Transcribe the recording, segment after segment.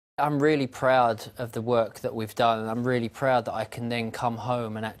I'm really proud of the work that we've done, and I'm really proud that I can then come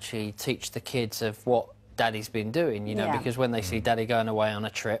home and actually teach the kids of what Daddy's been doing, you know, because when they see Daddy going away on a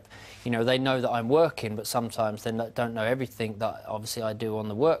trip, you know, they know that I'm working, but sometimes they don't know everything that obviously I do on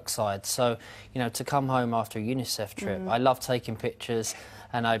the work side. So, you know, to come home after a UNICEF trip, I love taking pictures,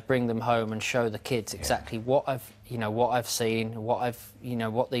 and I bring them home and show the kids exactly what I've seen,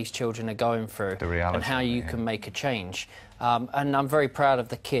 what these children are going through, and how you can make a change. And I'm very proud of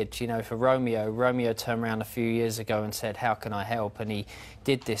the kids. You know, for Romeo turned around a few years ago and said, "How can I help?" And he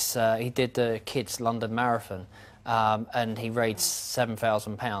did this. He did the kids' London Marathon, and he raised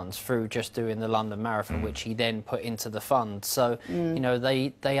 £7,000 through just doing the London Marathon, which he then put into the fund. So you know,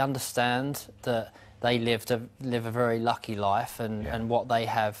 they understand that they live a very lucky life, and what they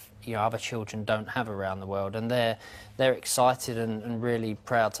have, you know, other children don't have around the world, and they're excited and really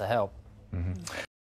proud to help.